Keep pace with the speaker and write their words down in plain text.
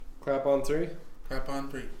Clap on three. Clap on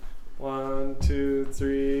three. 1, 2,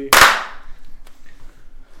 3.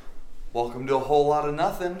 Welcome to A Whole Lot of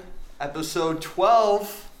Nothing, episode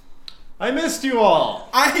 12. I missed you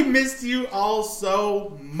all. I missed you all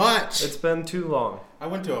so much. It's been too long. I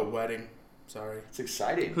went to a wedding. Sorry. It's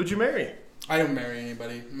exciting. Who'd you marry? I don't marry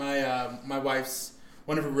anybody. My wife's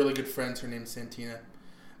one of her really good friends. Her name's Santina.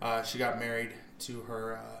 She got married to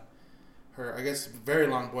her I guess very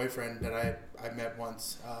long boyfriend that I met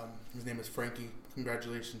once. His name is Frankie.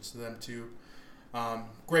 Congratulations to them too.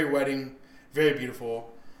 Great wedding, very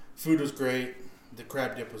beautiful. Food was great. The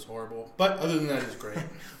crab dip was horrible, but other than that, it was great.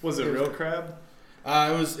 Was it real crab?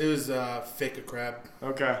 It was fake a crab.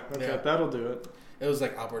 Okay, yeah. That'll do it. It was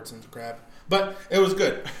like Albertson's crab, but it was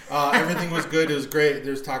good. Everything was good. It was great.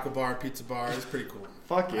 There's taco bar, pizza bar. It was pretty cool.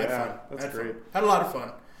 Fuck yeah, that's great. Had a lot of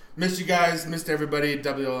fun. Missed you guys. Missed everybody.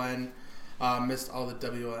 WLN. Missed all the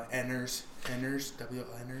WLNers.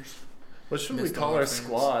 WLNers. What should we call our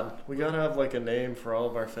squad? We gotta have like a name for all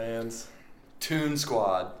of our fans. Toon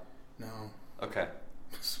Squad. No. Okay.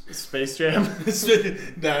 Space Jam? That's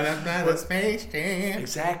Space Jam.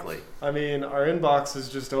 Exactly. I mean, our inbox is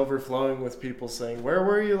just overflowing with people saying, "Where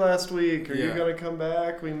were you last week? Are you going to come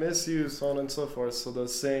back? We miss you," so on and so forth. So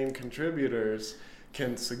those same contributors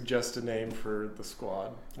can suggest a name for the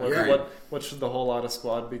squad. What should the whole lot of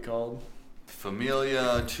squad be called?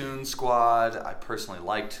 Familia, Toon Squad. I personally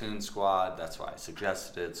like Toon Squad. That's why I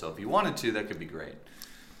suggested it. So if you wanted to, that could be great.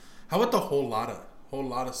 How about the whole lot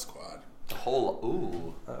of squad? The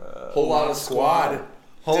whole lot of squad.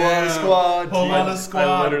 Whole lot of squad. Whole lot of squad.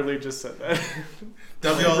 I literally just said that.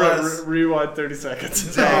 WLS. Rewind 30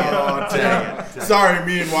 seconds. Dang it. Sorry,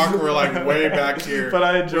 me and Walker were like way back here. But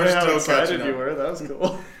I enjoy how excited you were. That was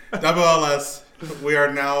cool. WLS. We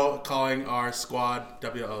are now calling our squad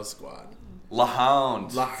WL Squad.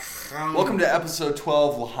 LawHound. LawHound. Welcome to episode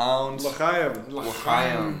 12, LawHound.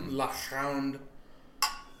 LawHound. LawHound.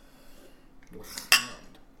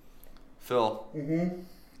 Phil,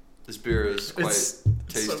 this beer is quite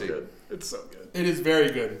tasty. So good. It's so good. It is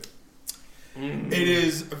very good. It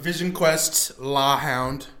is Vision Quest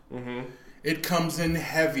LawHound. It comes in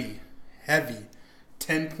heavy, 10.5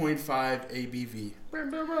 ABV.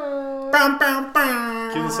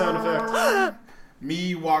 Cue the sound effect.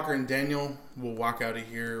 Me, Walker, and Daniel will walk out of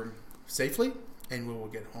here safely, and we will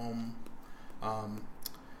get home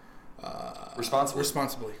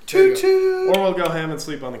responsibly. Toot toot. Or we'll go ham and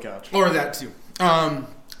sleep on the couch. Or that too.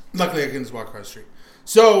 Luckily, I can just walk across the street.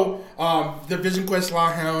 So, the Vision Quest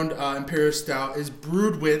LawHound Imperial Stout is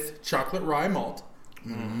brewed with chocolate rye malt.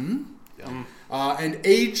 And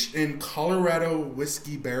aged in Colorado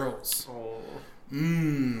whiskey barrels.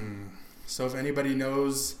 So if anybody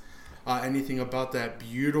knows anything about that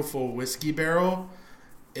beautiful whiskey barrel,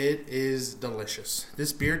 it is delicious.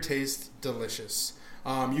 This beer tastes delicious.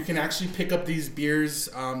 You can actually pick up these beers,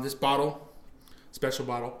 this bottle, special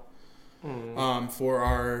bottle, for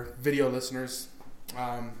our video listeners,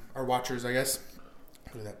 our watchers, I guess.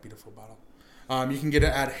 Look at that beautiful bottle. You can get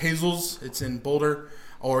it at Hazel's. It's in Boulder.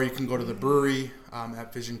 Or you can go to the brewery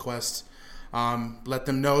at Vision Quest. Let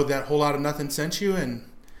them know that Whole Lot of Nothing sent you, and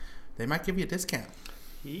they might give you a discount.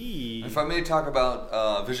 If I may talk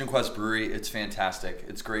about Vision Quest Brewery, it's fantastic.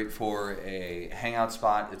 It's great for a hangout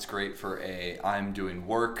spot. It's great for I'm doing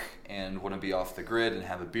work and want to be off the grid and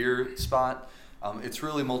have a beer spot. It's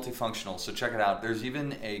really multifunctional, so check it out. There's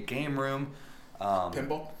even a game room.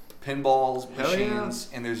 Pinballs, machines,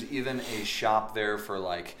 and there's even a shop there for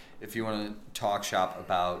like if you want to talk shop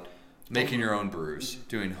about making your own brews,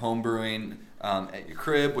 doing home brewing at your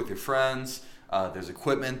crib with your friends. There's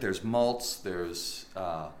equipment, there's malts, there's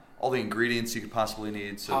all the ingredients you could possibly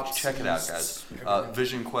need. So Hops, check it out, guys.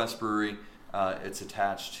 Vision Quest Brewery. It's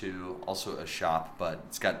attached to also a shop, but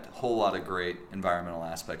it's got a whole lot of great environmental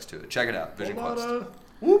aspects to it. Check it out, Vision Quest.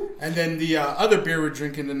 And then the other beer we're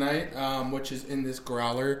drinking tonight, which is in this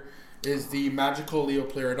growler, is the Magical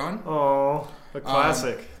Leopleurodon. Oh, a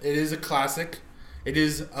classic. It is a classic. It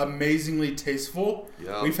is amazingly tasteful.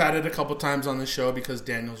 Yep. We've had it a couple times on the show because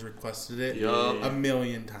Daniel's requested it a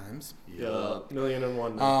million times. Yup.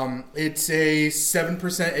 1,000,001. It's a 7%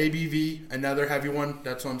 ABV, another heavy one.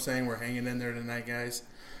 That's what I'm saying. We're hanging in there tonight, guys.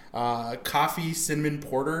 Coffee cinnamon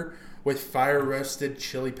porter with fire-roasted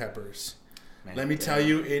chili peppers. Let me tell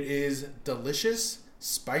you, it is delicious,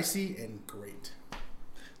 spicy, and great.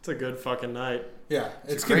 It's a good fucking night. Yeah,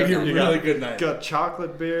 it's going to be a really good night. You got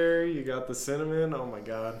chocolate beer, you got the cinnamon. Oh my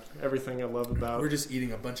god, everything I love about. We're just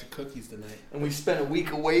eating a bunch of cookies tonight. And we spent a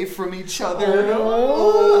week away from each other.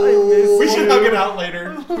 We should hug it out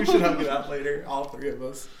later. All three of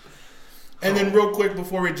us. And then real quick,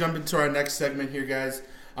 before we jump into our next segment here, guys,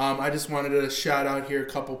 I just wanted to shout out here a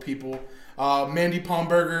couple people. Mandy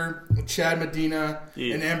Palmberger, Chad Medina,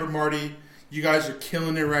 and Amber Marty. You guys are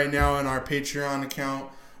killing it right now on our Patreon account.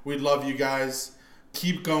 We love you guys.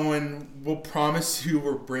 Keep going. We'll promise you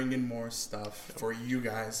we're bringing more stuff for you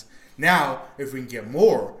guys. Now, if we can get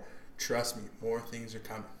more, trust me, more things are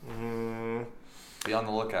coming. Be on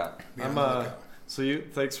the lookout.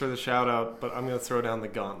 Thanks for the shout out, but I'm going to throw down the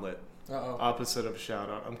gauntlet. Uh-oh. Opposite of shout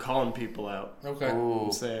out. I'm calling people out. Okay. Ooh.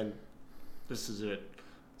 I'm saying this is it.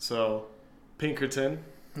 So, Pinkerton.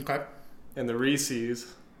 Okay. And the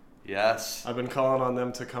Reese's. Yes. I've been calling on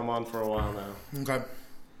them to come on for a while now. Okay.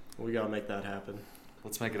 We got to make that happen.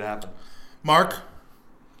 Let's make it happen. Mark,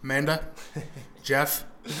 Amanda, Jeff,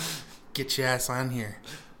 get your ass on here.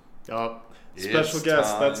 Special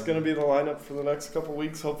guest. That's going to be the lineup for the next couple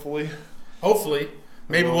weeks, hopefully.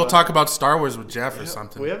 Maybe we'll talk about Star Wars with Jeff or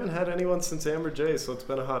something. We haven't had anyone since Amber J, so it's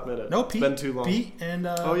been a hot minute. No, Pete. It's been too long. Pete and...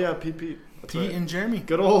 Pete. That's Pete right. and Jeremy.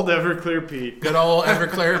 Good old Everclear Pete. Good old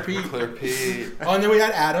Everclear Pete. Everclear Pete. Oh, and then we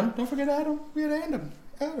had Adam. Don't forget Adam. We had Adam.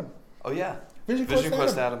 Oh, yeah. Vision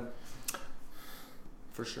Quest Adam.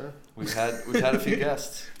 For sure. We've had a few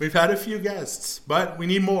guests. We've had a few guests, but we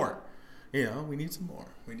need more. We need some more.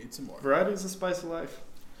 Variety is the spice of life.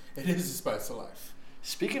 It is the spice of life.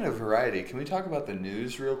 Speaking of variety, can we talk about the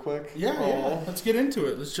news real quick? Yeah. Let's get into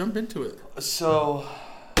it. Let's jump into it. So,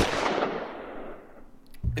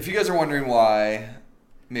 if you guys are wondering why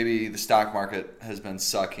maybe the stock market has been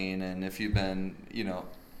sucking, and if you've been,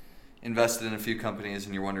 invested in a few companies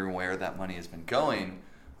and you're wondering where that money has been going,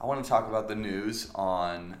 I want to talk about the news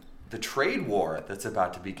on the trade war that's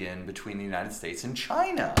about to begin between the United States and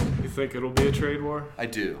China. You think it'll be a trade war? I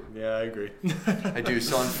do. Yeah, I agree. I do.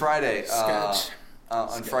 So on Friday, Sketch.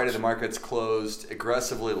 the markets closed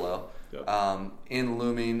aggressively low. Yep. In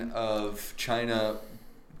looming of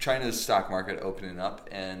China's stock market opening up,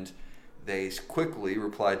 and they quickly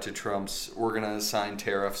replied to Trump's, we're going to assign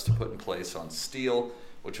tariffs to put in place on steel,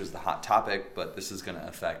 which was the hot topic, but this is going to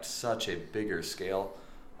affect such a bigger scale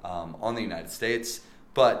on the United States.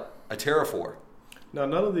 But a tariff war. Now,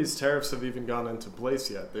 none of these tariffs have even gone into place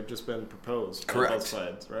yet. They've just been proposed by both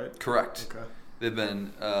sides, right? Correct. Okay. They've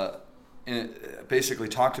been basically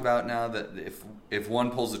talked about now that if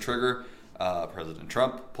one pulls the trigger, President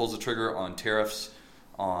Trump pulls the trigger on tariffs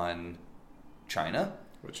on China,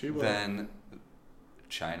 which he will, then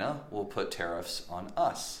China will put tariffs on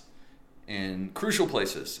us in crucial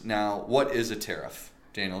places. Now, what is a tariff?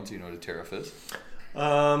 Daniel, do you know what a tariff is?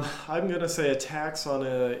 I'm going to say a tax on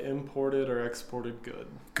an imported or exported good.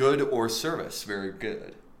 Good or service. Very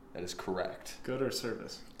good. That is correct. Good or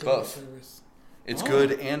service? Both. It's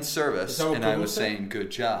good and service, and I was said? saying good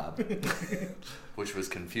job, which was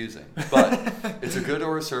confusing. But it's a good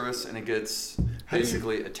or a service, and it gets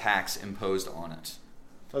basically a tax imposed on it.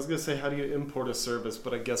 I was going to say, how do you import a service?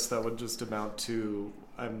 But I guess that would just amount to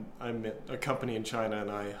I'm a company in China, and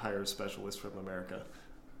I hire a specialist from America.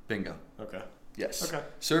 Bingo. Okay. Yes. Okay.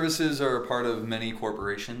 Services are a part of many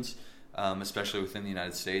corporations, especially within the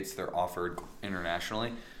United States. They're offered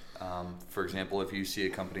internationally. For example, if you see a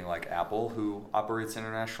company like Apple who operates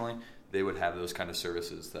internationally, they would have those kind of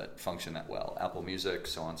services that function that well. Apple Music,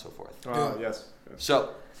 so on and so forth. Yes.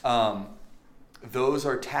 So those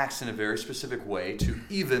are taxed in a very specific way to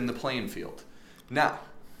even the playing field. Now,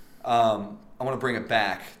 I want to bring it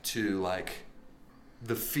back to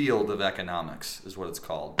the field of economics is what it's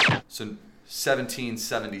called. So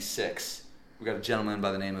 1776, we got a gentleman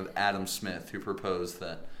by the name of Adam Smith who proposed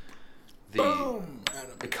that the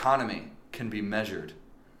economy can be measured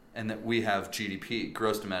and that we have GDP,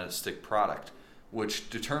 gross domestic product, which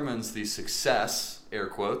determines the success, air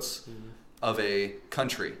quotes, of a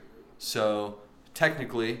country. So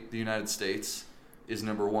technically, the United States is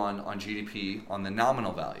number one on GDP on the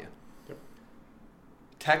nominal value. Yep.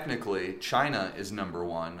 Technically, China is number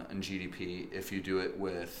one on GDP if you do it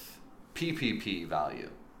with PPP value,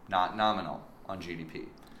 not nominal on GDP.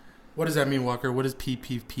 What does that mean, Walker? What is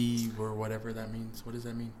PPP or whatever that means? What does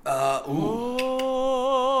that mean? I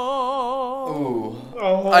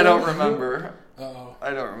don't remember. Uh-oh.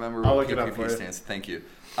 I don't remember I'll what look it up for PPP you. stands for. Thank you.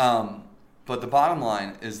 But the bottom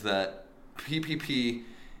line is that PPP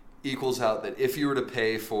equals out that if you were to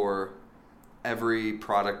pay for every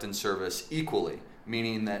product and service equally,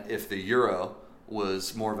 meaning that if the euro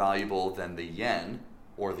was more valuable than the yen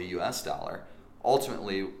or the US dollar,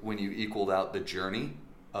 ultimately when you equaled out the journey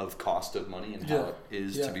of cost of money and how it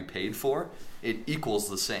is to be paid for, it equals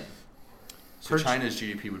the same. So China's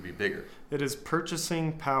GDP would be bigger. It is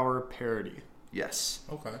purchasing power parity. Yes.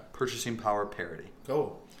 Okay. Purchasing power parity.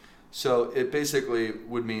 Go. So it basically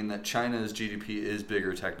would mean that China's GDP is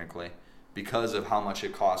bigger technically because of how much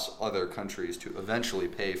it costs other countries to eventually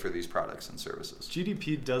pay for these products and services.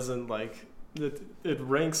 GDP doesn't it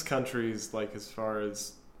ranks countries as far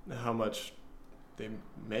as how much they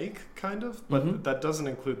make, kind of, but that doesn't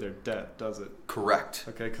include their debt, does it? Correct.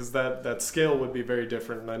 Okay, because that scale would be very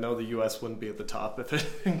different, and I know the U.S. wouldn't be at the top if it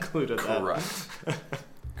included Correct. that.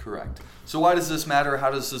 Correct. So why does this matter?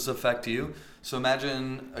 How does this affect you? So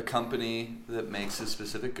imagine a company that makes a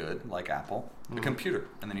specific good, like Apple, a computer,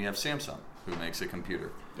 and then you have Samsung, who makes a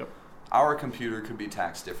computer. Yep. Our computer could be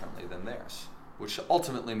taxed differently than theirs, which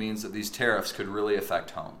ultimately means that these tariffs could really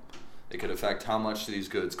affect home. It could affect how much these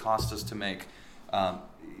goods cost us to make,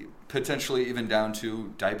 potentially even down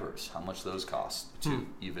to diapers, how much those cost to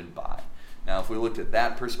even buy. Now, if we looked at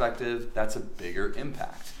that perspective, that's a bigger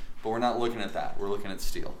impact. But we're not looking at that. We're looking at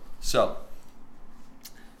steel. So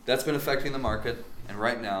that's been affecting the market, and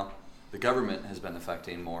right now the government has been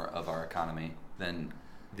affecting more of our economy than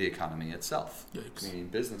the economy itself. Yikes. Meaning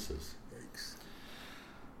businesses. Yikes.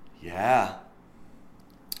 Yeah.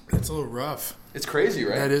 That's a little rough. It's crazy,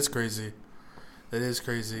 right? That is crazy. That is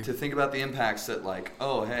crazy. To think about the impacts that,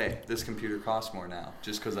 oh, hey, this computer costs more now,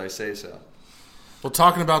 just because I say so. Well,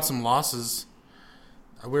 talking about some losses,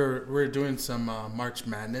 we're doing some March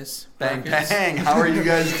Madness. Bang, brackets. bang. How are you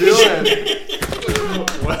guys doing?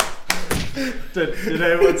 Did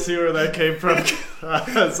anyone see where that came from?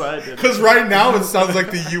 As I did. Because right now it sounds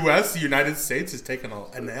like the U.S., the United States, is taking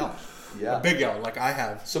an L. Yeah. A big L, like I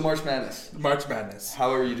have. So March Madness. March Madness.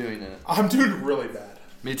 How are you doing in it? I'm doing really bad.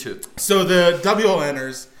 Me too. So the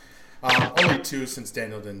WLNers, only two since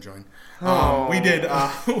Daniel didn't join. We did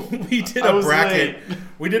a bracket. Late.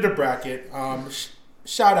 We did a bracket.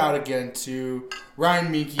 Shout out again to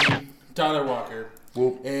Ryan Meeke, Tyler Walker,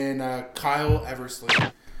 and Kyle Eversley,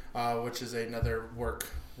 which is another work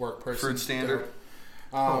person. Fruit standard.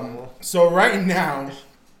 So right now,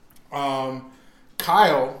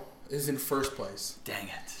 Kyle is in first place. Dang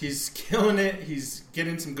it. He's killing it. He's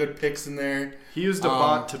getting some good picks in there. He used a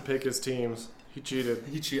bot to pick his teams. He cheated.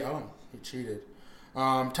 He cheated.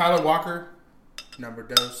 Tyler Walker, number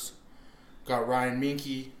dos. Got Ryan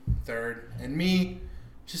Meeke, third. And me,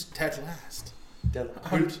 just dead last.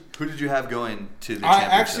 Who did you have going to the I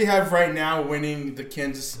championship? actually have right now winning the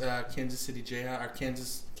Kansas City Jayhawks,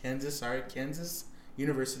 or Kansas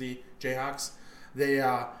University Jayhawks. They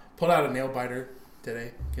pulled out a nail biter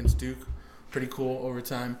today against Duke. Pretty cool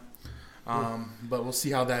overtime. But we'll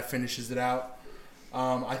see how that finishes it out.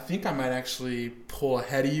 I think I might actually pull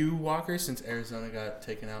ahead of you, Walker, since Arizona got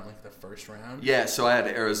taken out in the first round. Yeah, so I had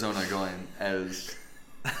Arizona going as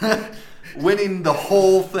winning the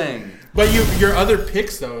whole thing. But your other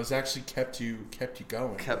picks though has actually kept you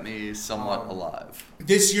going. Kept me somewhat alive.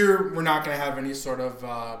 This year we're not going to have any sort of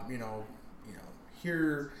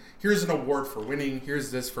here's an award for winning.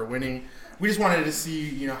 Here's this for winning. We just wanted to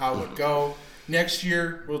see how it would go. Next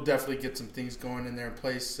year, we'll definitely get some things going in there in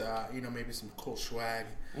place. Maybe some cool swag.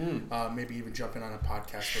 Maybe even jumping on a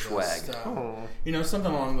podcast with us.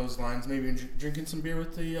 Something along those lines. Maybe even drinking some beer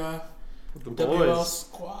with the WL boys.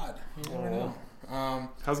 squad. You never know.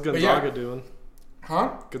 How's Gonzaga doing?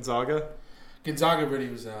 Huh? Gonzaga already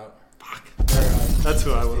was out. Fuck. That's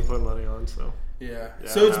who I would have put money on. So yeah.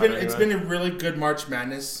 So it's been a really good March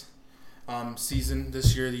Madness season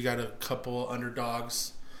this year. You got a couple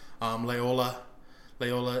underdogs. Loyola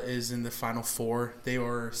is in the Final Four. They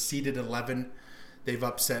are seeded 11. They've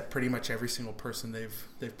upset pretty much every single person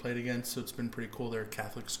they've played against, so it's been pretty cool. They're a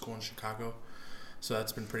Catholic school in Chicago, so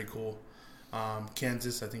that's been pretty cool.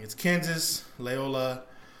 Kansas, I think it's Kansas, Loyola,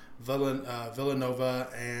 Villanova,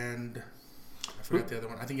 and I forgot the other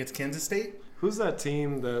one. I think it's Kansas State. Who's that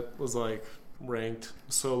team that was ranked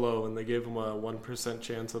so low and they gave them a 1%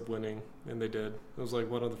 chance of winning, and they did? It was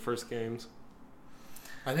one of the first games.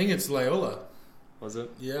 I think it's Loyola. Was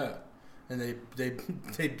it? Yeah, and they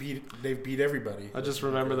beat everybody. I just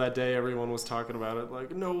remember that day everyone was talking about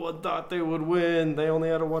it. No one thought they would win. They only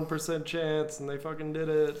had a 1% chance, and they fucking did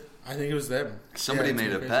it. I think it was them. Somebody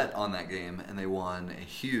made a bet on that game, and they won a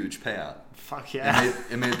huge payout. Fuck yeah!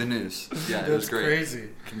 It made the news. Yeah, it was great. Crazy.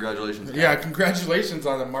 Congratulations. Yeah, congratulations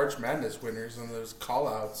on the March Madness winners and those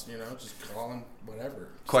call-outs. Just calling whatever.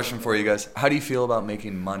 Question for you guys: how do you feel about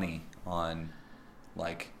making money on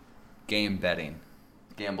game betting,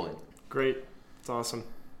 gambling? Great. It's awesome.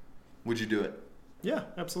 Would you do it? Yeah,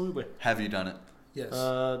 absolutely. Have you done it? Yes.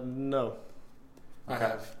 No. I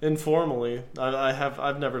have. Informally.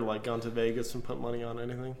 I've never gone to Vegas and put money on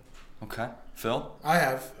anything. Okay. Phil? I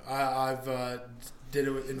have. I've did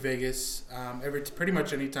it in Vegas. Pretty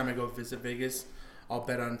much any time I go visit Vegas, I'll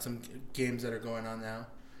bet on some games that are going on now.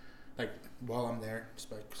 like while I'm there,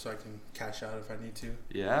 so I can cash out if I need to.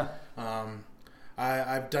 Yeah.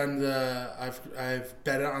 I've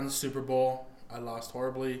bet on the Super Bowl. I lost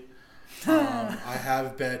horribly. I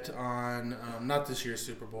have bet on not this year's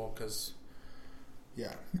Super Bowl because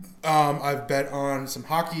I've bet on some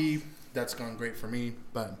hockey. That's gone great for me,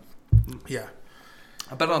 but yeah.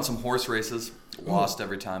 I bet on some horse races. Lost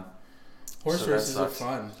every time. Horse races are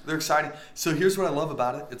fun. They're exciting. So here's what I love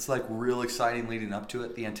about it. It's like real exciting leading up to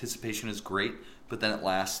it. The anticipation is great, but then it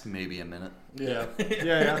lasts maybe a minute. Yeah.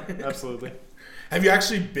 Yeah, absolutely. Have you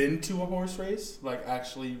actually been to a horse race? Like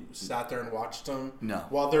actually sat there and watched them? No.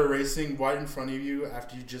 While they're racing right in front of you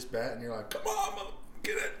after you just bet and you're like, come on,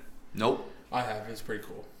 get it. Nope. I have. It's pretty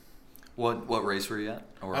cool. What race were you at?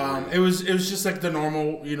 It was just like the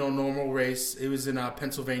normal race. It was in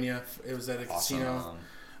Pennsylvania. It was at a casino.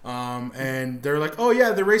 And they're like, oh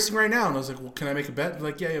yeah, they're racing right now. And I was like, well, can I make a bet? They're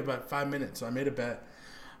like, yeah, about 5 minutes. So I made a bet.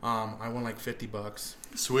 I won like $50.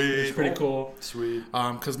 Sweet. It was pretty cool. Sweet.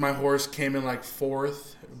 Because my horse came in like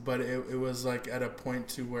 4th, but it was like at a point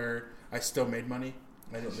to where I still made money.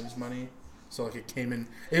 I didn't lose money. So like it came in.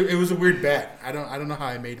 It was a weird bet. I don't know how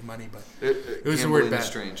I made money, but it was a weird bet.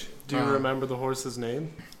 Strange. Do you remember the horse's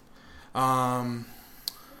name? Well,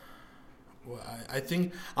 I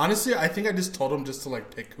think honestly, I just told them just to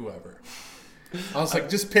like pick whoever. I was like,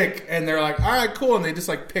 just pick, and they're like, all right, cool, and they just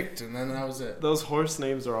like picked, and then that was it. Those horse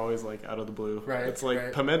names are always like out of the blue. Right. It's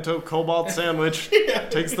like Pimento Cobalt Sandwich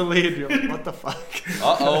takes the lead. You're like, what the fuck?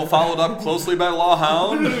 Followed up closely by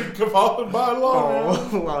LawHound. Followed by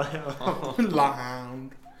LawHound. Oh,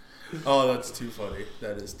 LawHound. Oh, that's too funny.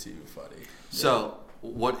 That is too funny. So,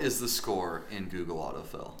 what is the score in Google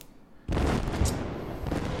Autofill?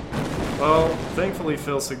 Well, thankfully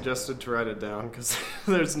Phil suggested to write it down because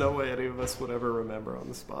there's no way any of us would ever remember on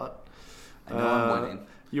the spot. I know I'm winning.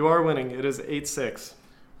 You are winning. It is 8-6.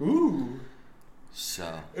 Ooh.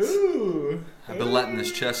 So. Ooh. I've been letting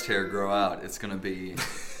this chest hair grow out. It's going to be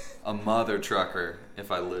a mother trucker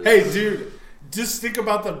if I lose. Hey, dude. Just think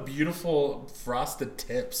about the beautiful frosted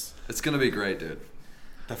tips. It's going to be great, dude.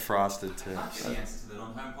 The frosted tips.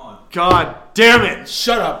 God damn it!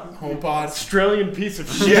 Shut up, HomePod. Australian piece of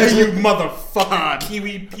shit. Yeah, you motherfucker.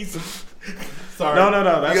 Kiwi piece of... Sorry. No.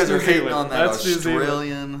 That's you guys New are hating Zealand. on that That's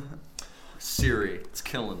Australian Siri. It's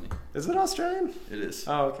killing me. Is it Australian? It is.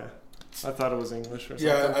 Oh, okay. I thought it was English or something.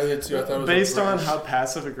 Yeah, I did too. I thought it was based on how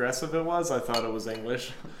passive aggressive it was, I thought it was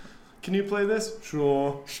English. Can you play this?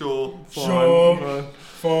 Sure. Fine.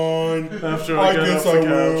 After I get guess off I the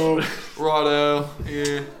will. Righto.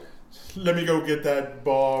 Yeah. Let me go get that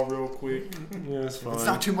ball real quick. Yeah, it's fine. It's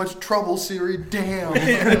not too much trouble, Siri. Damn.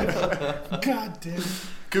 God damn it.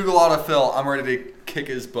 Google Autofill. I'm ready to kick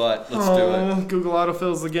his butt. Let's do it. Google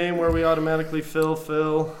Autofill's the game where we automatically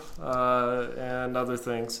fill, and other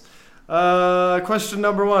things. Question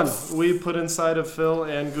number 1. We put inside of Phil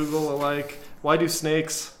and Google alike, why do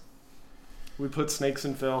snakes... We put snakes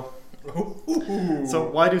in Phil. Ooh. So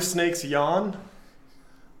why do snakes yawn?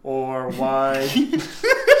 Or why...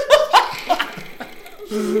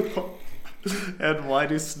 and why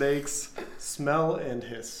do snakes smell and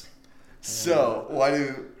hiss? So, why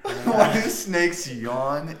do snakes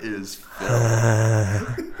yawn is Phil.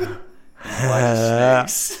 Why do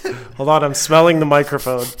snakes... Hold on, I'm smelling the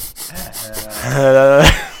microphone.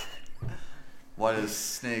 Why do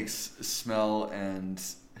snakes smell and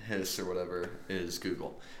hiss or whatever is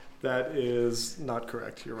Google. That is not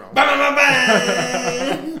correct. You're wrong.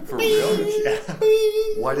 For real? Yeah.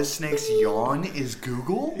 Why do snakes yawn is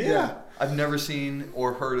Google? Yeah. I've never seen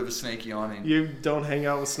or heard of a snake yawning. You don't hang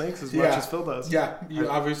out with snakes as much as Phil does. Yeah,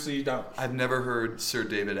 obviously you don't. I've never heard Sir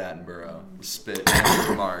David Attenborough spit a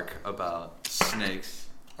remark about snakes.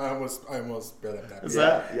 I almost bet at that. Is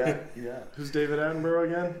that? Yeah. Who's David Attenborough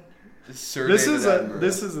again? Sir David Attenborough.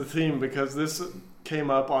 This is a theme because this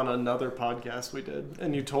came up on another podcast we did,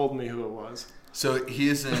 and you told me who it was. So he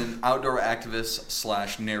is an outdoor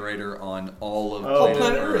activist / narrator on all of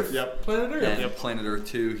Planet Earth. Yep. Planet Earth. And Planet Earth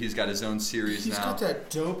 2. He's got his own series now. He's got that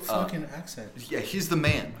dope fucking accent. Yeah, he's the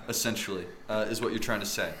man, essentially, is what you're trying to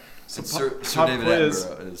say. So Sir David quiz,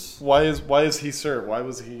 Attenborough is... Why is he Sir? Why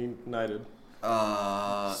was he knighted?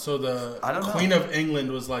 So the Queen of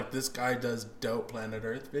England was like, this guy does dope Planet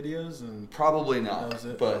Earth videos? And probably not. That was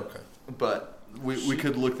it? But we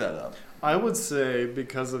could look that up. I would say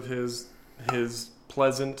because of his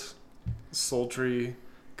pleasant, sultry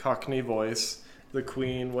Cockney voice, the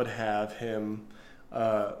Queen would have him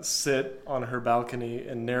sit on her balcony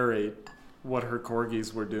and narrate what her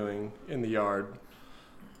corgis were doing in the yard.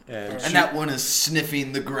 And that one is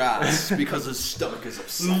sniffing the grass because his stomach is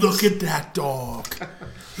upset. Look at that dog.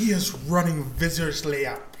 He is running viciously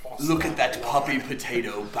at Look at that puppy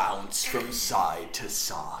potato bounce from side to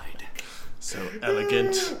side. So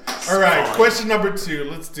elegant. All right, question number 2.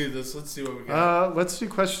 Let's do this. Let's see what we got. Let's do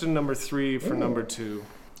question number 3 for number 2.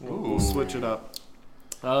 We'll switch it up.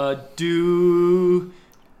 Do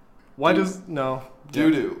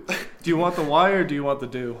Doo-doo. Do you want the why or do you want the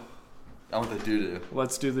do? I want the doo-doo.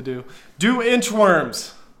 Let's do the do. Do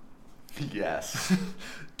inchworms? Yes.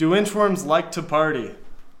 Do inchworms like to party?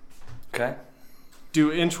 Okay. Do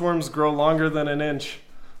inchworms grow longer than an inch?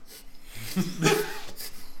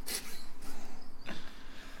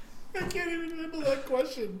 I can't even handle that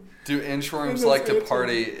question. Do inchworms like to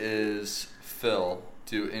party is Phil.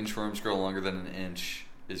 Do inchworms grow longer than an inch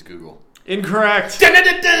is Google. Incorrect. You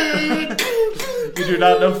do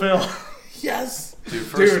not know Phil. Yes. Dude,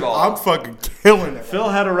 first of all, I'm fucking killing it. Phil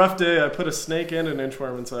had a rough day. I put a snake and an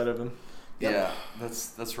inchworm inside of him. yeah,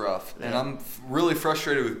 that's rough. Yeah. And I'm really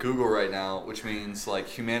frustrated with Google right now, which means like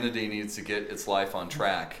humanity needs to get its life on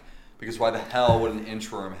track. Because why the hell would an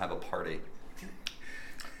inchworm have a party?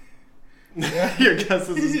 Your guess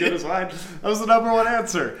is as good as mine. That was the number one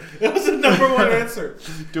answer. That was the number one answer.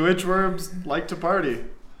 Do inchworms like to party?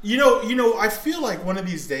 You know, I feel like one of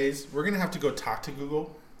these days we're gonna have to go talk to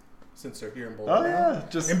Google since they're here in Boulder. Oh yeah,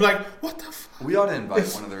 just and be like, what the fuck? We ought to invite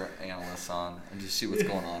one of their analysts on and just see what's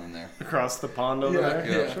going on in there. across the pond over there.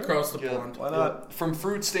 Yeah, Sure. across the pond. Why not? From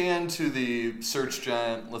fruit stand to the search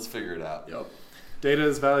giant, let's figure it out. Yep. Data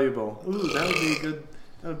is valuable. Ooh, that would be a good.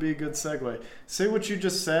 That would be a good segue. Say what you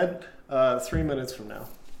just said 3 minutes from now.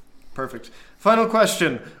 Perfect. Final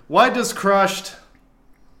question. Why does crushed...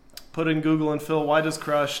 Put in Google and Phil, why does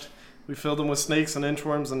crushed... We filled them with snakes and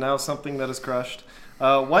inchworms and now something that is crushed.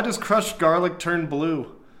 Why does crushed garlic turn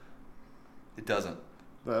blue? It doesn't.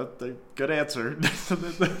 Good answer.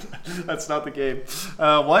 That's not the game.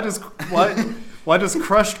 Why does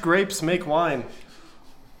crushed grapes make wine?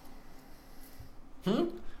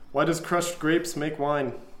 Why does crushed grapes make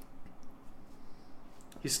wine?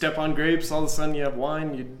 You step on grapes, all of a sudden you have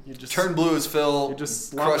wine. You just turn blue is Phil. You just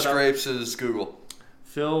slump crushed it up. grapes is Google.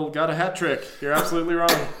 Phil got a hat trick. You're absolutely wrong.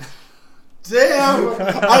 Damn,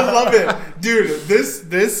 I love it, dude. This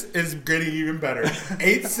is getting even better.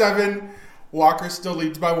 8-7. Walker still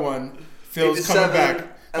leads by 1. Phil's coming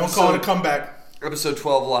back. Don't call it a comeback. Episode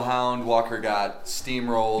 12, LawHound. Walker got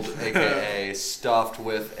steamrolled, aka stuffed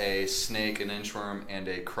with a snake, an inchworm, and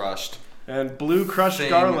a crushed and blue crushed thing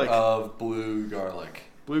garlic. Of blue garlic.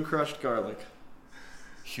 Blue crushed garlic.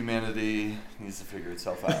 Humanity needs to figure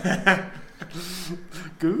itself out.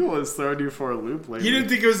 Google has thrown you for a loop lately. You didn't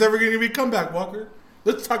think it was ever going to be a comeback, Walker?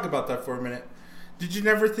 Let's talk about that for a minute. Did you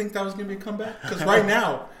never think that was going to be a comeback? Because right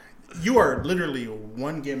now, you are literally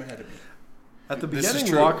 1 game ahead of me. At the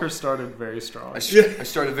beginning, Walker started very strong. I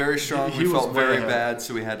started very strong. He we was felt very way bad,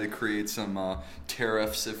 so we had to create some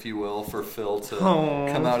tariffs, if you will, for Phil to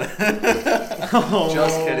come out.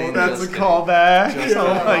 Just kidding. That's a callback.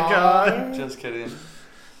 Oh my god. Just kidding.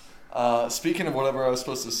 Speaking of whatever I was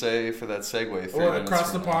supposed to say for that segue.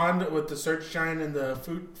 Across the pond with the search giant and the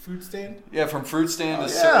food stand? Yeah, from fruit stand to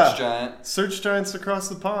search giant. Search giants across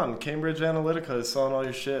the pond. Cambridge Analytica is selling all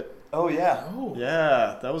your shit. Oh, yeah. Oh.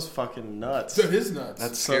 Yeah, that was fucking nuts. That is nuts.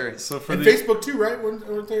 That's scary. So for and Facebook too, right?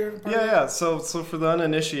 Weren't they yeah. So for the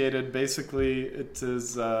uninitiated, basically it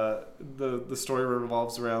is the story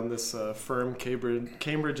revolves around this firm, Cambridge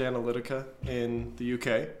Analytica in the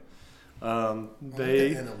UK.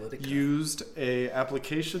 They used a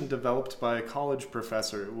application developed by a college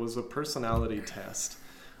professor. It was a personality test.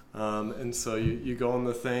 And so you go on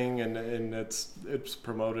the thing and it's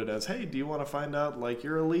promoted as, hey, do you want to find out, like,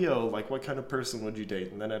 you're a Leo, like what kind of person would you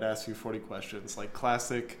date? And then it asks you 40 questions, like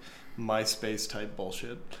classic MySpace type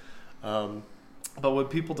bullshit. But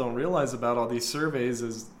what people don't realize about all these surveys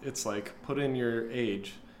is it's like, put in your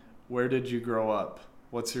age, where did you grow up?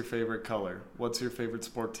 What's your favorite color? What's your favorite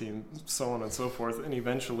sport team? So on and so forth. And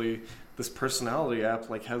eventually this personality app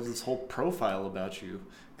like has this whole profile about you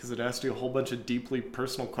because it asks you a whole bunch of deeply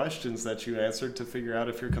personal questions that you answered to figure out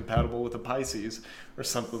if you're compatible with a Pisces or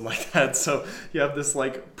something like that. So you have this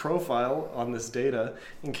like profile on this data,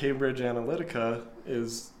 and Cambridge Analytica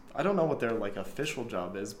is, I don't know what their like official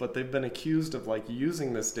job is, but they've been accused of like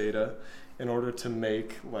using this data in order to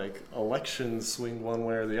make like elections swing one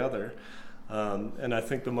way or the other. And I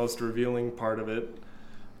think the most revealing part of it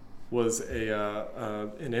was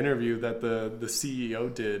an interview that the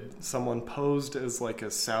CEO did. Someone posed as like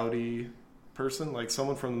a Saudi person, like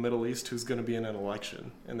someone from the Middle East who's going to be in an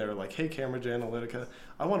election. And they're like, hey, Cambridge Analytica,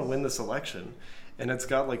 I want to win this election. And it's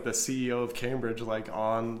got like the CEO of Cambridge like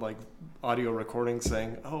on like audio recording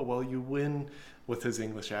saying, oh, well, you win with his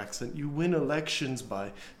English accent, you win elections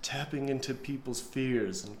by tapping into people's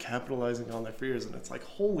fears and capitalizing on their fears. And it's like,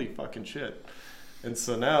 holy fucking shit. And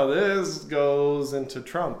so now this goes into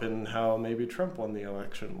Trump and how maybe Trump won the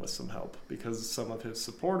election with some help because some of his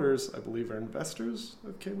supporters, I believe, are investors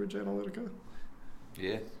of Cambridge Analytica.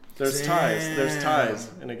 Yeah. There's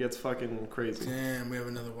ties, and it gets fucking crazy. Damn, we have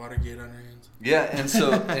another Watergate on our hands. Yeah, and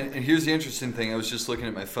so, and here's the interesting thing. I was just looking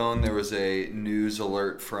at my phone. There was a news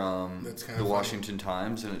alert from the Washington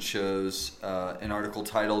Times, and it shows an article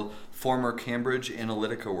titled, "Former Cambridge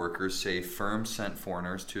Analytica workers say firm sent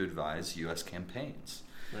foreigners to advise U.S. campaigns."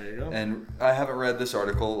 There you go. And I haven't read this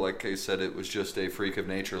article. Like I said, it was just a freak of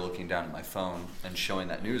nature looking down at my phone and showing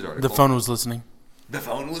that news article. The phone was listening. The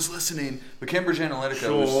phone was listening. But Cambridge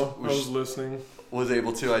Analytica was listening. Was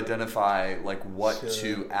able to identify like what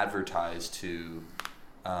to advertise to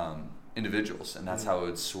individuals, and that's how it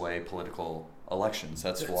would sway political elections.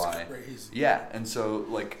 That's why. Crazy. Yeah, and so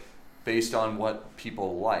like based on what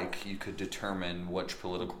people like, you could determine which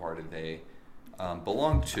political party they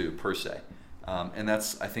belong to per se, and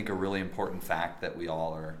that's I think a really important fact that we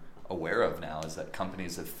all are aware of now is that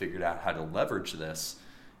companies have figured out how to leverage this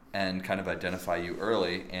and kind of identify you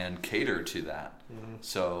early and cater to that. Mm-hmm.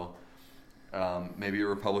 So maybe a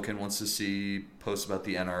Republican wants to see posts about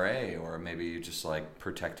the NRA, or maybe just like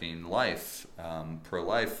protecting life.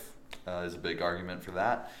 Pro-life is a big argument for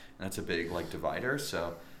that, and that's a big like divider.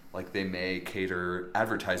 So like they may cater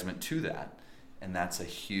advertisement to that, and that's a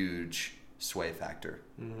huge sway factor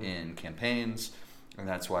in campaigns. And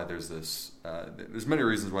that's why there's this. There's many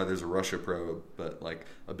reasons why there's a Russia probe, but like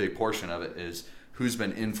a big portion of it is who's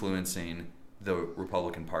been influencing the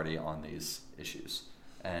Republican Party on these issues.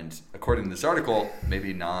 And according to this article,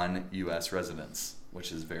 maybe non-U.S. residents,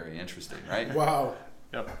 which is very interesting, right? Wow.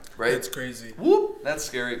 Yep. Right? That's crazy. Whoop! That's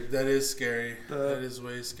scary. That is scary. That is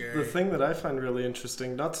way scary. The thing that I find really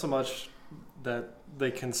interesting, not so much that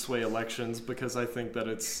they can sway elections, because I think that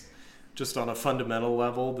it's just on a fundamental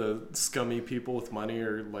level, the scummy people with money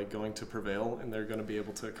are like going to prevail, and they're going to be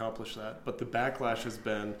able to accomplish that. But the backlash has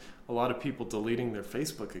been a lot of people deleting their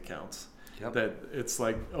Facebook accounts. Yep. That it's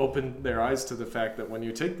like opened their eyes to the fact that when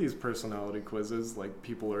you take these personality quizzes, like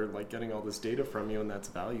people are like getting all this data from you, and that's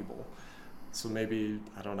valuable. So maybe,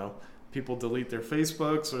 I don't know, people delete their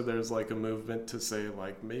Facebooks, or there's like a movement to say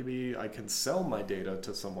like maybe I can sell my data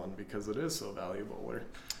to someone because it is so valuable, or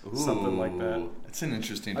something like that. That's an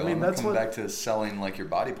interesting dilemma. I mean, that's coming back to selling like your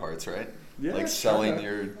body parts, right? Yeah, like selling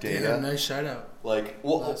your data. Damn, nice shout out. Like,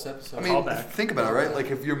 well, last episode. I mean, think about it, right? Like,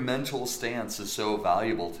 if your mental stance is so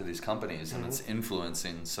valuable to these companies and it's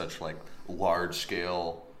influencing such like large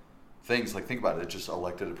scale things, like think about it. It just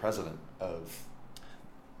elected a president of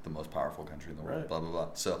the most powerful country in the world. Right. Blah blah blah.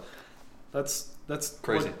 So that's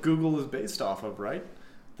crazy. What Google is based off of, right?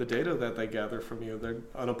 The data that they gather from you, they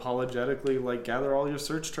unapologetically like gather all your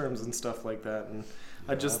search terms and stuff like that. And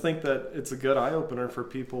I just think that it's a good eye opener for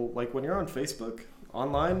people. Like when you're on Facebook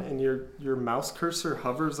online and your mouse cursor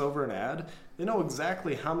hovers over an ad, they know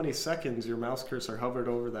exactly how many seconds your mouse cursor hovered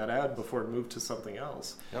over that ad before it moved to something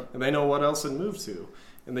else. Yep. And they know what else it moved to.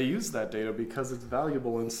 And they use that data because it's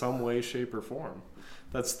valuable in some way, shape, or form.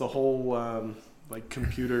 That's the whole like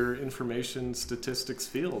computer information statistics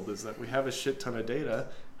field, is that we have a shit ton of data.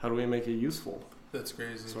 How do we make it useful? That's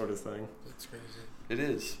crazy. Sort of thing. That's crazy. It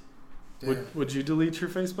is. Would you delete your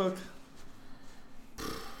Facebook?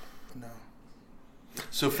 No.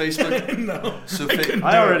 So Facebook. No. So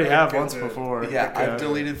I already have once before. Yeah, I've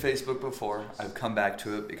deleted Facebook before. I've come back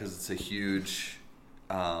to it because it's a huge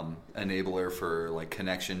enabler for like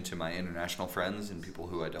connection to my international friends and people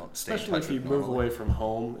who I don't stay in touch with. Especially if you move away from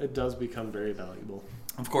home, it does become very valuable.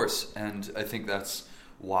 Of course, and I think that's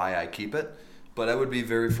why I keep it. But I would be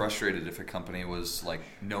very frustrated if a company was like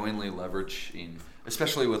knowingly leveraging,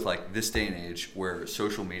 especially with like this day and age where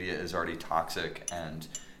social media is already toxic and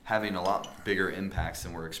having a lot bigger impacts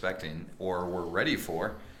than we're expecting or we're ready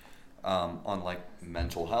for on like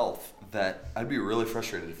mental health, that I'd be really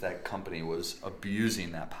frustrated if that company was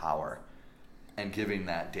abusing that power and giving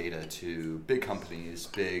that data to big companies,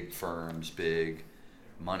 big firms, big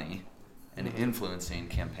money, and influencing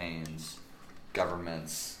campaigns,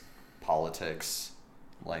 governments, politics,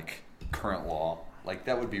 like current law. Like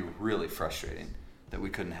that would be really frustrating that we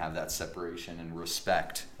couldn't have that separation and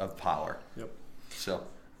respect of power. Yep. So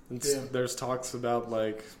there's talks about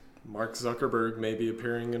like Mark Zuckerberg maybe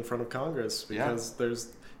appearing in front of Congress because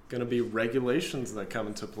there's going to be regulations that come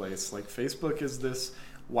into place. Like Facebook is this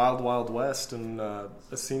wild, wild west, and a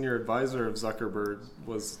senior advisor of Zuckerberg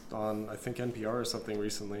was on, I think, NPR or something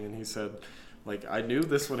recently, and he said Like, I knew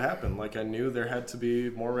this would happen. Like, I knew there had to be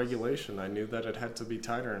more regulation. I knew that it had to be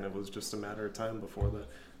tighter, and it was just a matter of time before the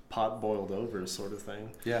pot boiled over sort of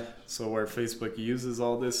thing. Yeah. So where Facebook uses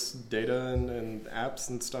all this data and apps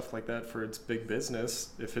and stuff like that for its big business,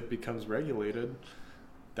 if it becomes regulated,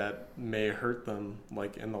 that may hurt them,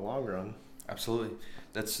 like, in the long run. Absolutely.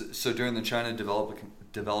 So during the China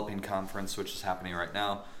Developing Conference, which is happening right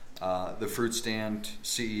now, the fruit stand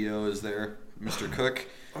CEO is there, Mr. Cook,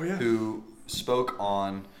 who spoke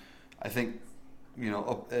on, I think,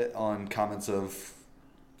 on comments of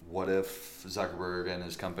what if Zuckerberg and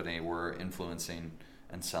his company were influencing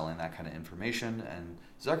and selling that kind of information. And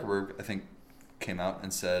Zuckerberg, I think, came out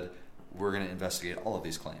and said, we're going to investigate all of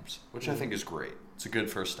these claims, which I think is great. It's a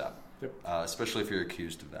good first step, especially if you're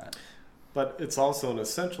accused of that. But it's also an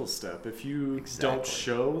essential step. If you don't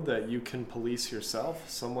show that you can police yourself,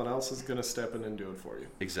 someone else is going to step in and do it for you.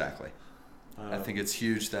 Exactly. I think it's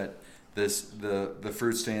huge that the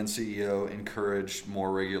fruit stand CEO encouraged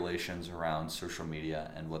more regulations around social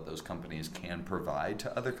media and what those companies can provide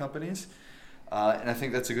to other companies. And I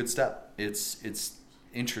think that's a good step. It's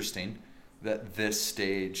interesting that this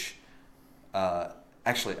stage,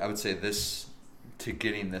 actually, I would say to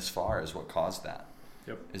getting this far is what caused that.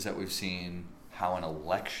 Yep. Is that we've seen how an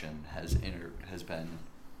election has been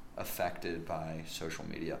affected by social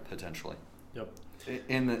media potentially. Yep.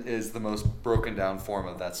 Is the most broken down form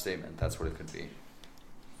of that statement. That's what it could be.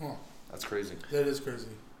 Huh. That's crazy. That is crazy.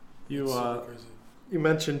 You crazy. You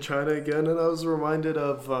mentioned China again, and I was reminded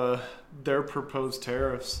of their proposed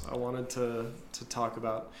tariffs. I wanted to talk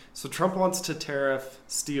about. So Trump wants to tariff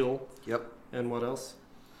steel. Yep. And what else?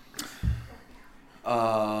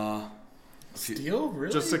 Steel?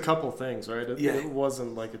 Really? Just a couple things, right? It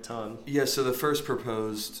wasn't like a ton. Yeah, so the first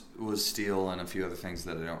proposed was steel and a few other things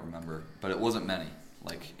that I don't remember, but it wasn't many.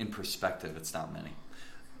 Like, in perspective, it's not many.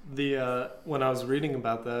 When I was reading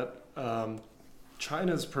about that,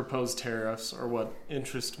 China's proposed tariffs are what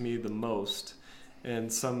interest me the most.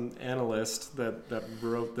 And some analyst that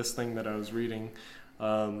wrote this thing that I was reading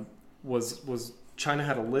was China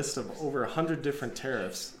had a list of over 100 different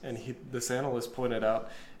tariffs, and this analyst pointed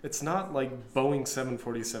out it's not like Boeing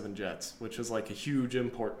 747 jets, which is like a huge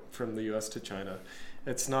import from the U.S. to China.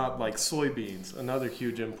 It's not like soybeans, another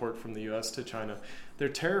huge import from the U.S. to China. They're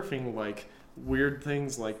tariffing like weird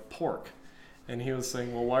things like pork. And he was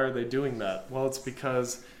saying, well, why are they doing that? Well, it's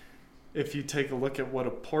because if you take a look at what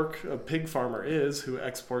a pig farmer is who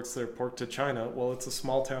exports their pork to China, well, it's a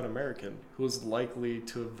small town American who is likely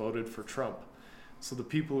to have voted for Trump. So the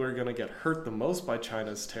people who are going to get hurt the most by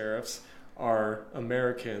China's tariffs are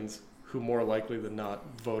Americans who more likely than not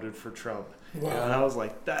voted for Trump. Wow. And I was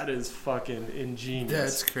like, that is fucking ingenious.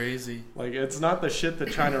 That's crazy. Like, it's not the shit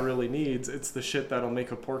that China really needs. It's the shit that'll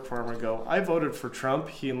make a pork farmer go, I voted for Trump.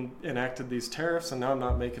 He enacted these tariffs, and now I'm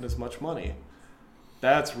not making as much money.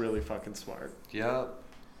 That's really fucking smart. Yeah.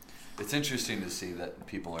 It's interesting to see that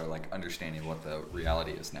people are, like, understanding what the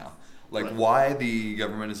reality is now. Like, why the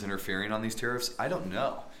government is interfering on these tariffs, I don't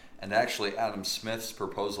know. And actually, Adam Smith's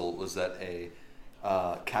proposal was that a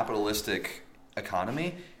capitalistic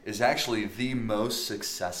economy is actually the most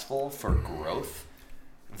successful for growth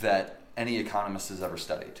that any economist has ever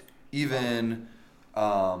studied. Even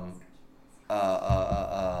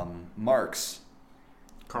Marx.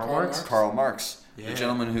 Karl Marx, the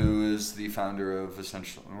gentleman who is the founder of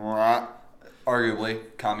essentially, arguably,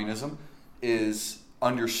 communism,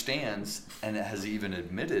 understands and has even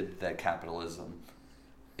admitted that capitalism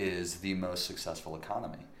is the most successful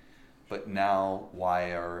economy. But now,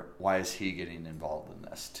 why is he getting involved in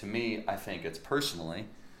this? To me, I think it's personally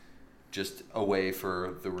just a way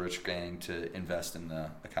for the rich gang to invest in the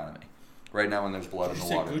economy. Right now, when there's blood in the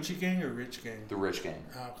water. Did you say Gucci gang or rich gang? The rich gang.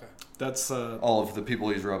 Oh, okay. That's all of the people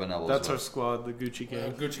he's rubbing elbows with. That's our squad, the Gucci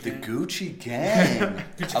gang. Gucci the gang. Gucci gang.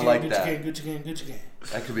 Gucci I gang, like Gucci that. Gang, Gucci gang, Gucci gang.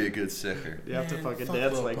 That could be a good sticker. You have to fucking fuck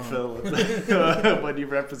dance Lil like Pump. Phil when you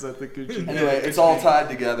represent the Gucci gang. Anyway, it's all tied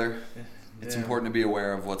together. It's important to be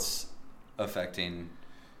aware of what's affecting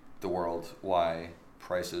the world, why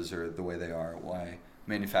prices are the way they are, why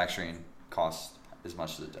manufacturing costs as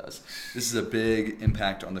much as it does. This is a big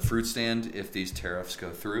impact on the fruit stand if these tariffs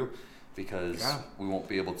go through, because we won't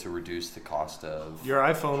be able to reduce the cost of your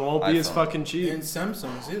iPhone won't be as fucking cheap. And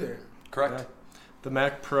Samsung's either. Correct. Yeah. The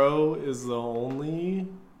Mac Pro is the only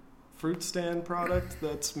fruit stand product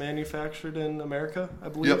that's manufactured in America, I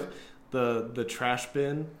believe. Yep. The trash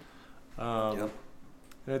bin.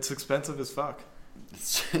 It's expensive as fuck.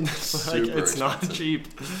 It's it's not cheap,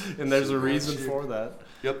 and there's a reason for that.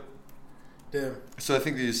 Yep. Damn. So I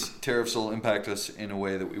think these tariffs will impact us in a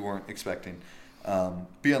way that we weren't expecting.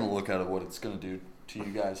 Be on the lookout of what it's going to do to you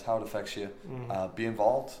guys, how it affects you. Be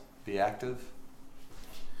involved. Be active.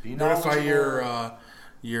 Be notify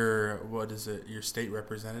your what is it? Your state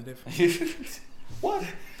representative. What?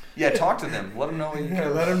 Yeah, talk to them. Let them know what you care.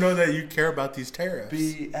 Let them know that you care about these tariffs.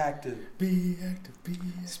 Be active. Be active. Be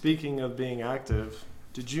active. Speaking of being active,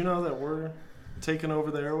 did you know that we're taking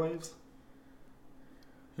over the airwaves?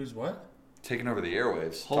 Who's what? Taking over the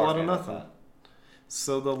airwaves. Whole lot of nothing.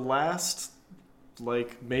 So the last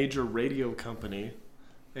major radio company,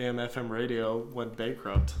 AM/FM radio, went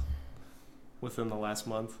bankrupt within the last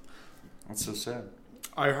month. That's so sad.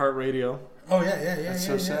 iHeartRadio. Oh yeah. That's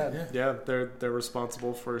so sad. Yeah, they're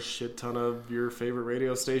responsible for a shit ton of your favorite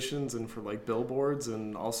radio stations and for billboards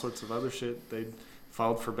and all sorts of other shit. They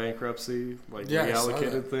filed for bankruptcy,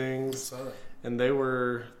 reallocated things. I saw that. And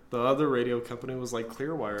the other radio company was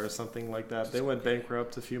Clearwire or something like that. They went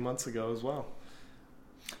bankrupt a few months ago as well.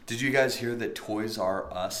 Did you guys hear that Toys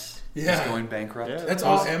R Us is going bankrupt? Yeah, that's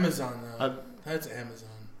all Amazon though. That's Amazon.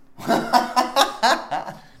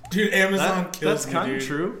 Dude, Amazon kills me, That's kind of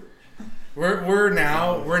true. We're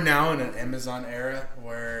now in an Amazon era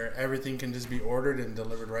where everything can just be ordered and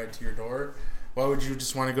delivered right to your door. Why would you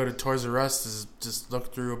just want to go to Toys R Us to just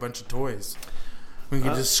look through a bunch of toys? We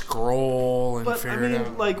can just scroll and figure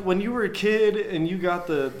it out. When you were a kid and you got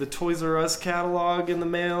the Toys R Us catalog in the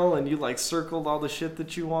mail and you circled all the shit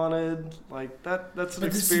that you wanted, that's an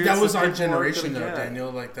experience. That was our generation, though,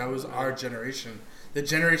 Daniel. That was our generation. The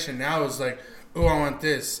generation now is oh, I want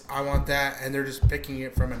this, I want that, and they're just picking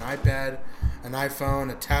it from an iPad, an iPhone,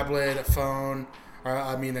 a tablet, a phone, or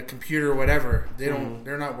a computer, whatever.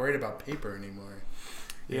 They're not worried about paper anymore.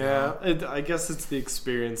 Yeah, I guess it's the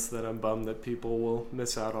experience that I'm bummed that people will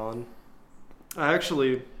miss out on.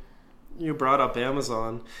 You brought up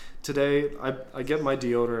Amazon. Today, I get my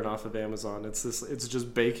deodorant off of Amazon. It's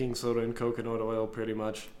just baking soda and coconut oil, pretty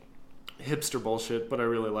much. Hipster bullshit, but I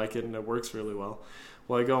really like it and it works really well.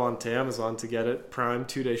 Well, I go on to Amazon to get it. Prime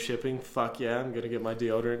 2-day shipping. Fuck yeah, I'm going to get my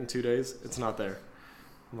deodorant in 2 days. It's not there.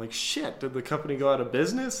 I'm like, shit, did the company go out of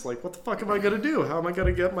business? What the fuck am I going to do? How am I going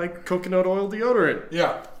to get my coconut oil deodorant?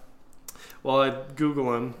 Yeah. Well, I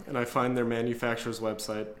Google them and I find their manufacturer's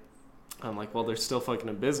website. I'm like, well, they're still fucking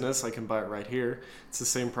in business. I can buy it right here. It's the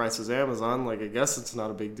same price as Amazon. I guess it's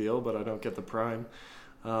not a big deal, but I don't get the Prime.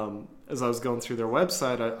 As I was going through their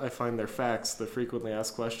website, I find their facts, the frequently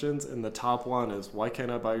asked questions, and the top one is, why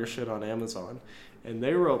can't I buy your shit on Amazon? And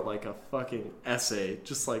they wrote a fucking essay,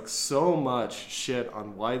 just so much shit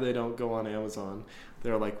on why they don't go on Amazon.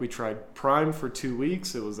 They're we tried Prime for 2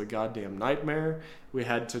 weeks. It was a goddamn nightmare. We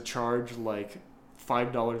had to charge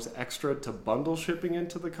 $5 extra to bundle shipping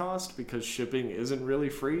into the cost because shipping isn't really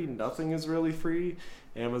free. Nothing is really free.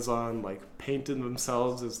 Amazon painted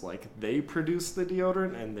themselves as they produced the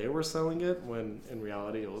deodorant and they were selling it when in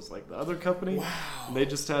reality it was the other company. Wow. And they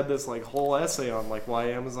just had this whole essay on why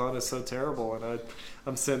Amazon is so terrible, and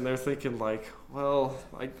I'm sitting there thinking well,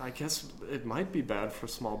 I guess it might be bad for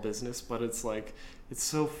small business, but it's it's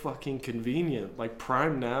so fucking convenient.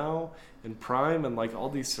 Prime Now and Prime and all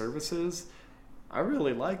these services, I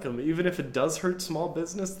really like them. Even if it does hurt small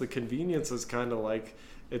business, the convenience is kind of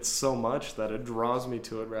it's so much that it draws me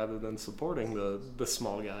to it rather than supporting the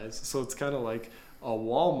small guys. So it's kind of a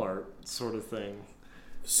Walmart sort of thing.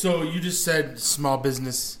 So you just said small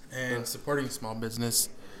business and supporting small business,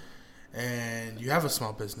 and you have a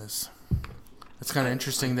small business. It's kind of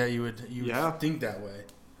interesting that you would think that way.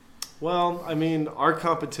 Well, our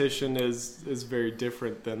competition is very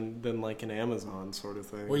different than an Amazon sort of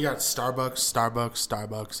thing. Well, you got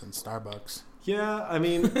Starbucks, and Starbucks. Yeah,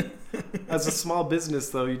 as a small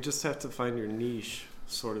business, though, you just have to find your niche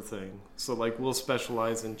sort of thing. So, we'll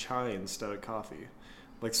specialize in chai instead of coffee.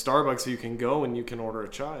 Starbucks, you can go and you can order a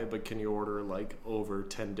chai, but can you order, over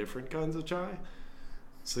 10 different kinds of chai?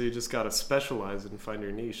 So you just got to specialize and find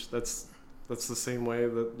your niche. That's the same way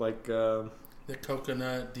that, the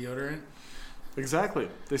coconut deodorant? Exactly.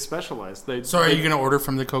 They specialize. So are you going to order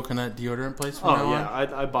from the coconut deodorant place from now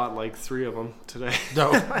on? I bought 3 of them today.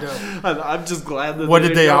 No. I'm just glad that what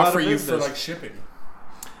did they offer you for shipping?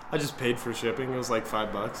 I just paid for shipping. It was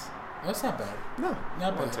 $5. That's not bad. No,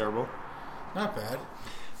 not bad. Terrible. Not bad.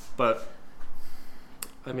 But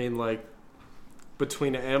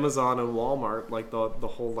between Amazon and Walmart, the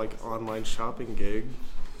whole online shopping gig,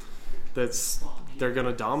 they're going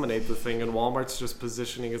to dominate the thing, and Walmart's just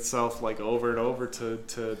positioning itself over and over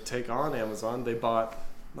to take on Amazon. They bought,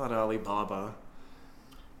 not Alibaba,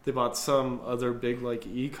 they bought some other big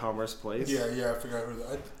e-commerce place. Yeah, I forgot who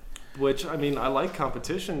that. Which, I like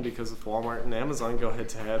competition because if Walmart and Amazon go head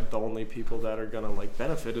to head, the only people that are going to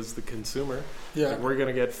benefit is the consumer. Yeah. We're going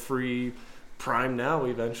to get free prime now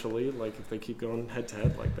eventually, like if they keep going head to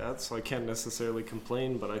head like that. So I can't necessarily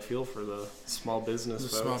complain, but I feel for the small business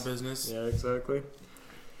folks. Small business. Yeah, exactly.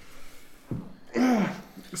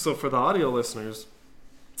 So for the audio listeners,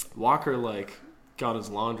 Walker got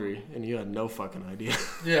his laundry and you had no fucking idea.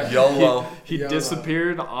 Yeah. YOLO. He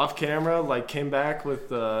disappeared off camera, came back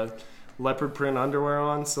with leopard print underwear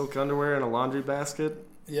on, silk underwear, and a laundry basket.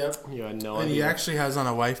 Yep. You had no idea. And idea. he actually has on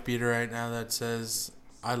a wife beater right now that says,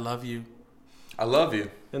 "I love you." I love you.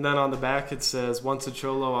 And then on the back it says, "Once a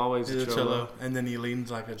cholo, always a cholo." And then he leans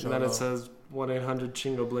like a cholo. And then it says 1-800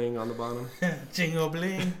 Chingo Bling on the bottom. Chingo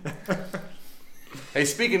Bling. Hey,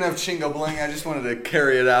 speaking of Chingo Bling, I just wanted to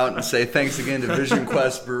carry it out and say thanks again to Vision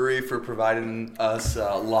Quest Brewery for providing us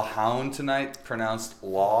LawHound tonight, pronounced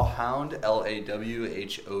LawHound,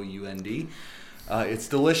 LAWHOUND. It's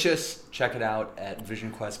delicious. Check it out at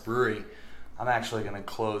Vision Quest Brewery. I'm actually going to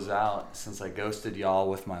close out since I ghosted y'all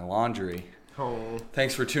with my laundry. Oh.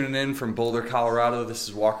 Thanks for tuning in from Boulder, Colorado. This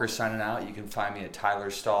is Walker signing out. You can find me at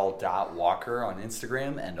tylerstall.walker on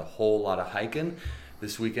Instagram and a whole lot of hiking.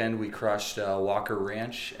 This weekend we crushed Walker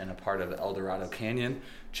Ranch and a part of El Dorado Canyon.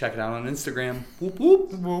 Check it out on Instagram. Whoop,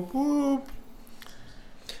 whoop. Whoop, whoop.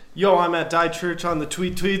 Yo, I'm at Die Church on the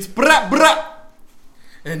tweets. Brah, brah.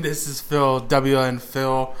 And this is Phil, WN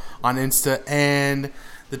Phil on Insta and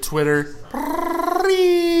the Twitter.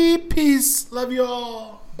 Peace. Love you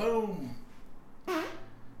all. Boom.